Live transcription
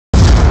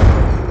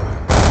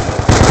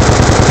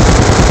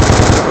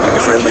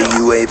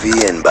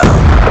UAV inbound.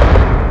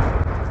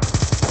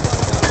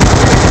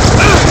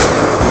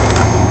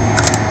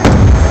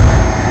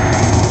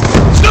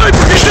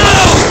 Sniper, he's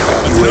down!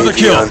 That's another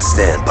kill. UAV on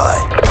standby.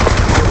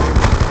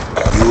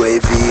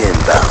 UAV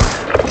inbound.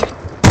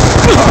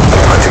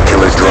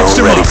 Hunter-killer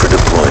drone ready for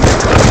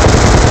deployment.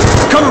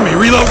 Cover me,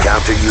 reload.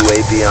 Counter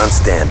UAV on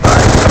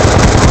standby.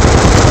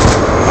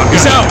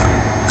 He's out.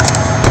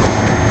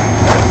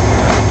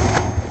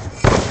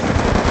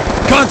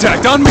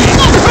 Contact on me.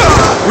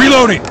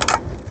 Reloading.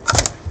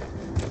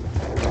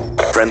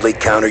 Friendly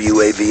counter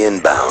UAV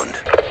inbound.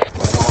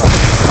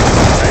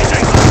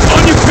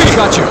 On your feet.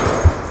 Gotcha.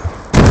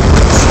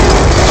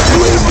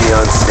 UAV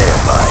on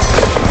standby.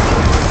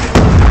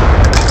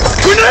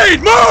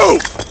 Grenade,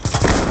 move!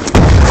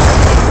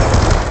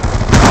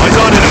 Eyes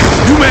on it.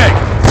 New mag.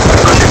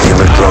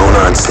 Hunter-killer drone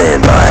on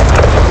standby.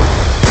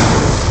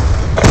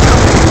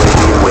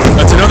 UAV awaiting.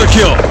 That's another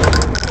kill.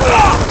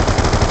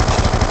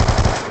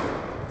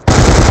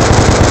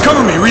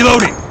 Cover me,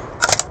 reloading.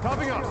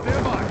 Topping up,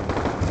 stand by.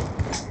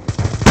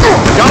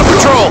 Got a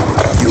patrol.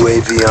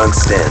 UAV on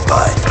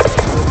standby.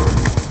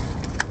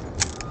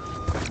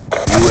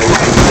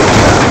 UAV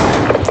inbound.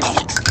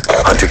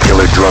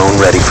 Hunter-killer drone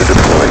ready for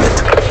deployment.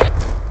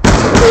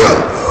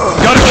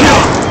 Got a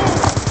kill.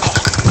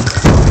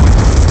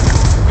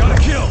 Got a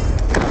kill.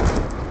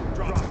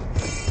 Drop.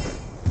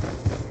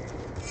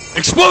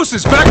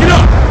 Explosives, back it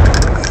up.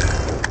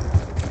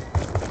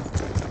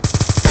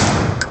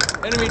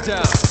 Enemy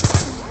down.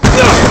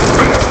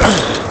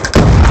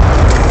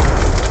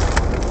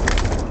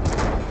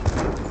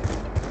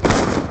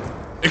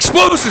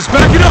 Explosives,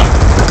 back it up!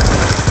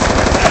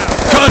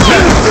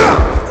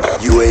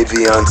 Contact!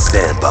 UAV on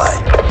standby.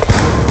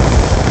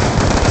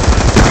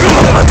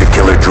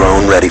 Hunter-killer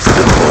drone ready for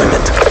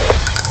deployment.